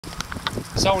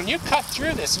So when you cut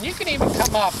through this, and you can even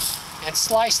come up and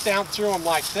slice down through them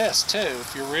like this too,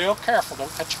 if you're real careful,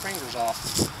 don't cut your fingers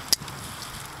off.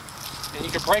 And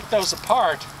you can break those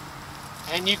apart,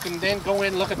 and you can then go in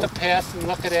and look at the pith and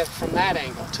look at it from that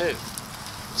angle too.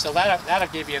 So that'll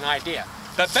give you an idea.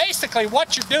 But basically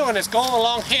what you're doing is going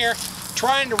along here,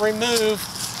 trying to remove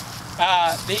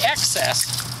the excess,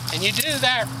 and you do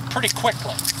that pretty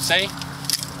quickly, see?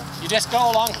 You just go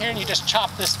along here and you just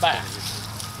chop this back.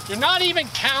 You're not even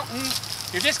counting,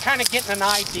 you're just kind of getting an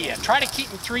idea. Try to keep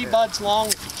them 3 buds long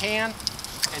if you can,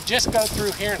 and just go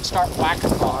through here and start whacking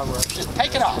them off. Just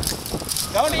take it off.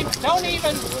 Don't even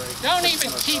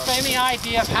keep any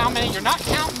idea of how many. You're not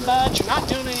counting buds, you're not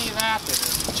doing any of that.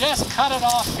 Just cut it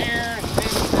off here, and then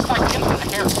it's like getting a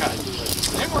haircut.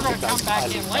 Then we're going to come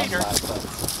back in later, and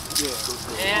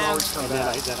then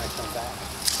I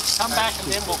come back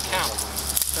and then we'll count.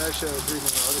 Actually, I was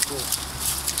reading an article.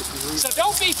 So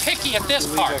don't be picky at this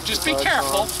part. Just be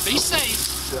careful, be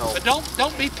safe, but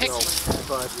don't be picky.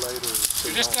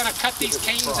 You're just going to cut these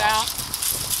canes out,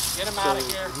 get them out of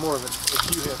here. More of it,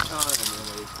 if you have time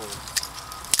in April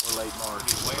or late March,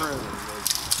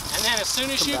 and then as soon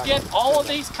as you get all of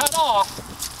these cut off,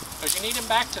 because you need them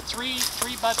back to three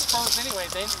bud spurs anyway,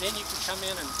 then you can come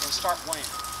in and start weighing.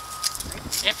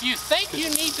 If you think you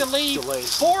need to leave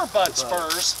 4 bud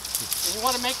spurs, then you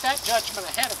want to make that judgment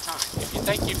ahead of time. If you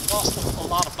think you've lost a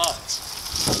lot of buds,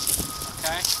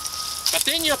 okay? But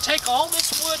then you'll take all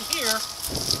this wood here,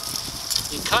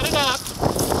 you cut it up,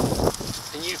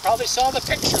 and you probably saw the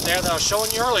picture there that I was showing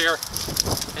you earlier,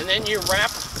 and then you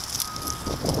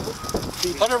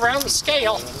put it around the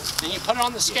scale, then you put it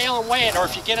on the scale and weigh it, or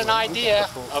if you get an idea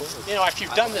of, you know, if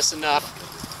you've done this enough,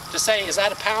 to say, is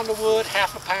that a pound of wood,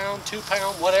 half a pound, 2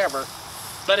 pound, whatever.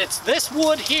 But it's this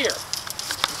wood here,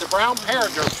 the brown pear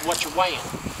dirt, is what you're weighing.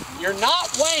 You're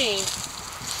not weighing,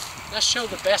 let's show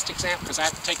the best example because I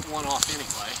have to take one off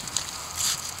anyway.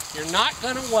 You're not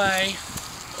going to weigh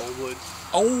old wood.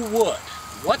 Old wood.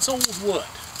 What's old wood?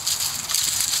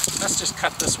 Let's just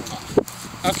cut this one off.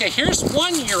 Okay, here's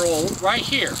 1-year-old right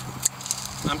here.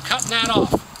 I'm cutting that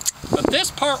off. But this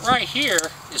part right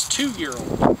here is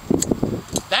 2-year-old.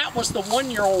 That was the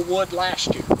 1-year-old wood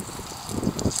last year.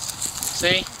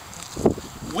 See?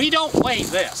 We don't weigh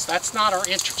this. That's not our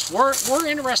interest. We're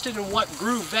interested in what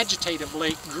grew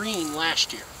vegetatively green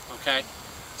last year. Okay?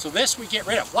 So this we get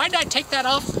rid of. Why did I take that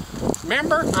off?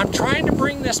 Remember, I'm trying to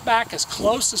bring this back as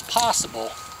close as possible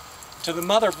to the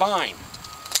mother vine.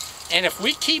 And if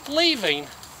we keep leaving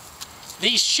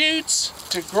these shoots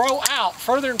to grow out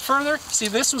further and further, see,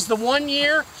 this was the 1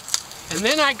 year, and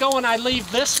then I go and I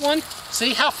leave this one.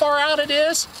 See how far out it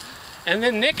is? And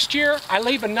then next year I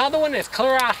leave another one that's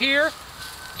clear out here.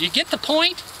 You get the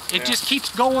point? It just keeps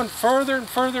going further and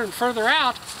further and further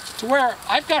out to where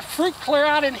I've got fruit clear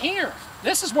out in here.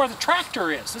 This is where the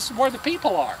tractor is. This is where the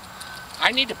people are.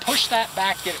 I need to push that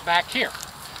back, get it back here.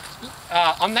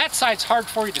 On that side it's hard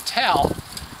for you to tell,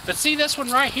 but see this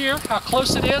one right here, how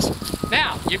close it is?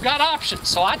 Now, you've got options.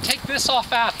 So I take this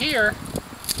off out here,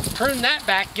 prune that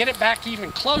back, get it back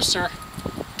even closer.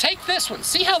 Take this one.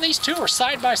 See how these two are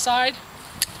side by side?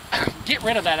 Get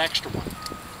rid of that extra one.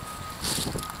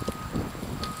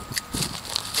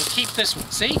 And keep this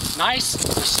one. See? Nice.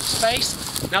 There's some space.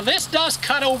 Now this does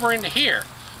cut over into here.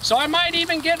 So I might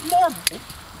even get more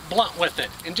blunt with it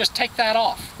and just take that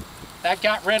off. That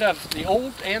got rid of the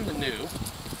old and the new.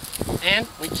 And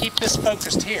we keep this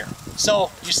focused here.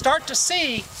 So you start to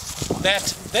see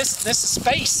that this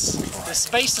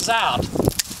space is out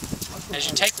as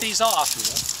you take these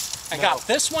off. I got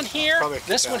this one here,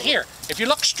 this one here. If you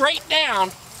look straight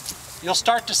down, you'll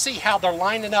start to see how they're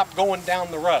lining up going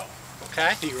down the row,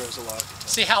 okay? He grows a lot.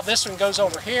 See how this one goes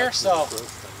over here? So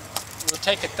we'll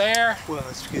take it there. Well,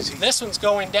 that's because this one's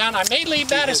going down. I may leave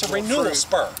that as a renewal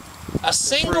spur. A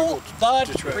single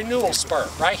bud renewal spur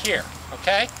right here,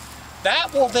 okay?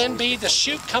 That will then be the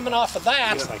shoot coming off of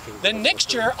that. Then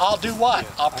next year, I'll do what?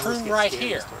 I'll prune right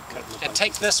here and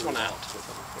take this one out.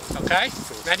 Okay?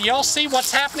 Now do y'all see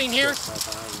what's happening here? If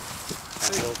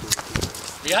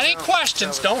you got any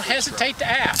questions, don't hesitate to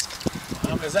ask.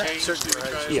 Is that,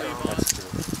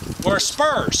 we're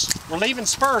spurs. We're leaving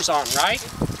spurs on, right?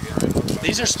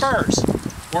 These are spurs.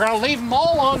 We're going to leave them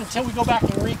all on until we go back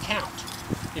and recount.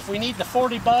 If we need the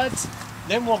 40 buds,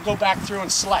 then we'll go back through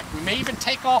and select. We may even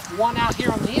take off one out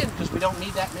here on the end because we don't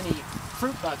need that many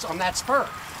fruit buds on that spur.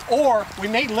 Or we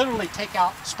may literally take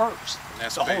out spurs. And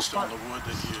that's the based whole on the wood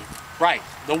that you... Right,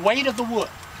 the weight of the wood.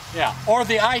 Yeah, or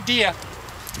the idea,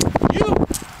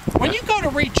 when you go to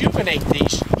rejuvenate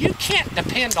these, you can't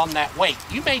depend on that weight.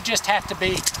 You may just have to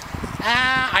be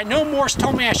I know Morse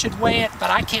told me I should weigh it, but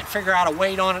I can't figure out a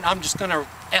weight on it. I'm just going to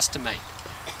estimate.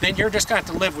 Then you're just going to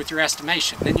have to live with your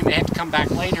estimation. Then you may have to come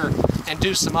back later and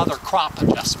do some other crop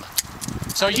adjustment.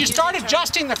 So you start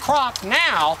adjusting the crop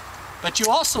now, but you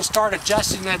also start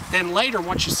adjusting it then later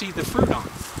once you see the fruit on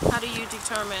it. How do you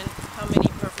determine how many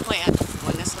per plant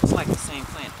when this looks like the same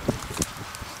plant?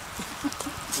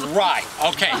 Right,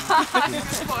 okay.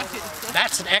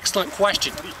 That's an excellent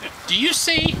question. Do you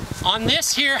see on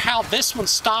this here how this one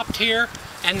stopped here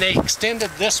and they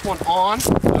extended this one on,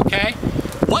 okay?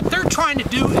 What they're trying to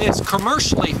do is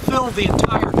commercially fill the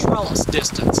entire trellis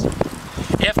distance.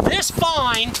 If this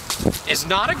vine is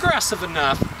not aggressive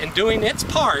enough in doing its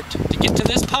part to get to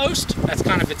this post, that's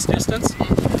kind of its distance,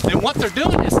 then what they're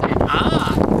doing is saying,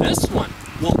 this one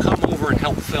will come over and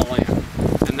help fill in.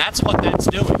 And that's what that's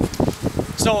doing.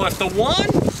 So if the one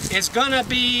is going to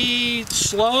be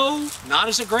slow, not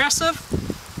as aggressive,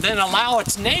 then allow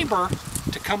its neighbor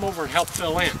to come over and help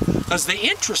fill in. Because the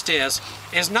interest is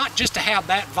not just to have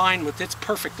that vine with its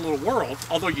perfect little world,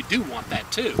 although you do want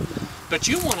that too, but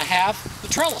you want to have the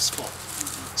trellis full.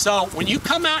 So when you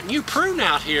come out and you prune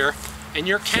out here, and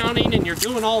you're counting and you're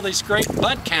doing all these great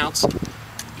bud counts,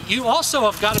 you also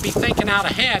have got to be thinking out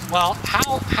ahead, well,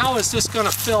 how is this going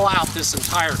to fill out this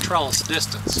entire trellis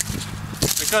distance?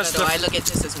 Because so do I look at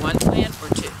this as one plant or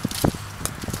two?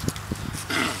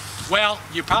 Well,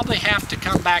 you probably have to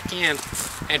come back in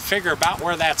and figure about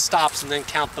where that stops and then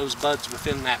count those buds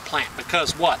within that plant.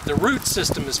 Because what? The root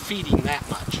system is feeding that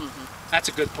much. That's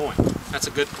a good point. That's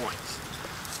a good point.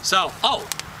 So,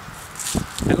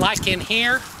 and like in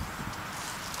here,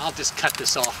 I'll just cut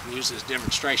this off and use it as a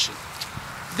demonstration.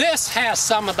 This has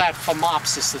some of that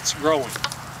phomopsis that's growing.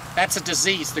 That's a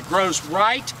disease that grows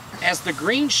right as the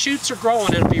green shoots are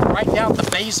growing. It'll be right down the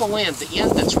basal end, the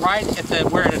end that's right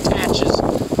at where it attaches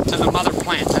to the mother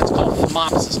plant. That's called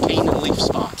phomopsis, cane and leaf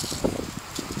spot.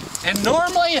 And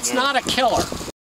normally it's not a killer.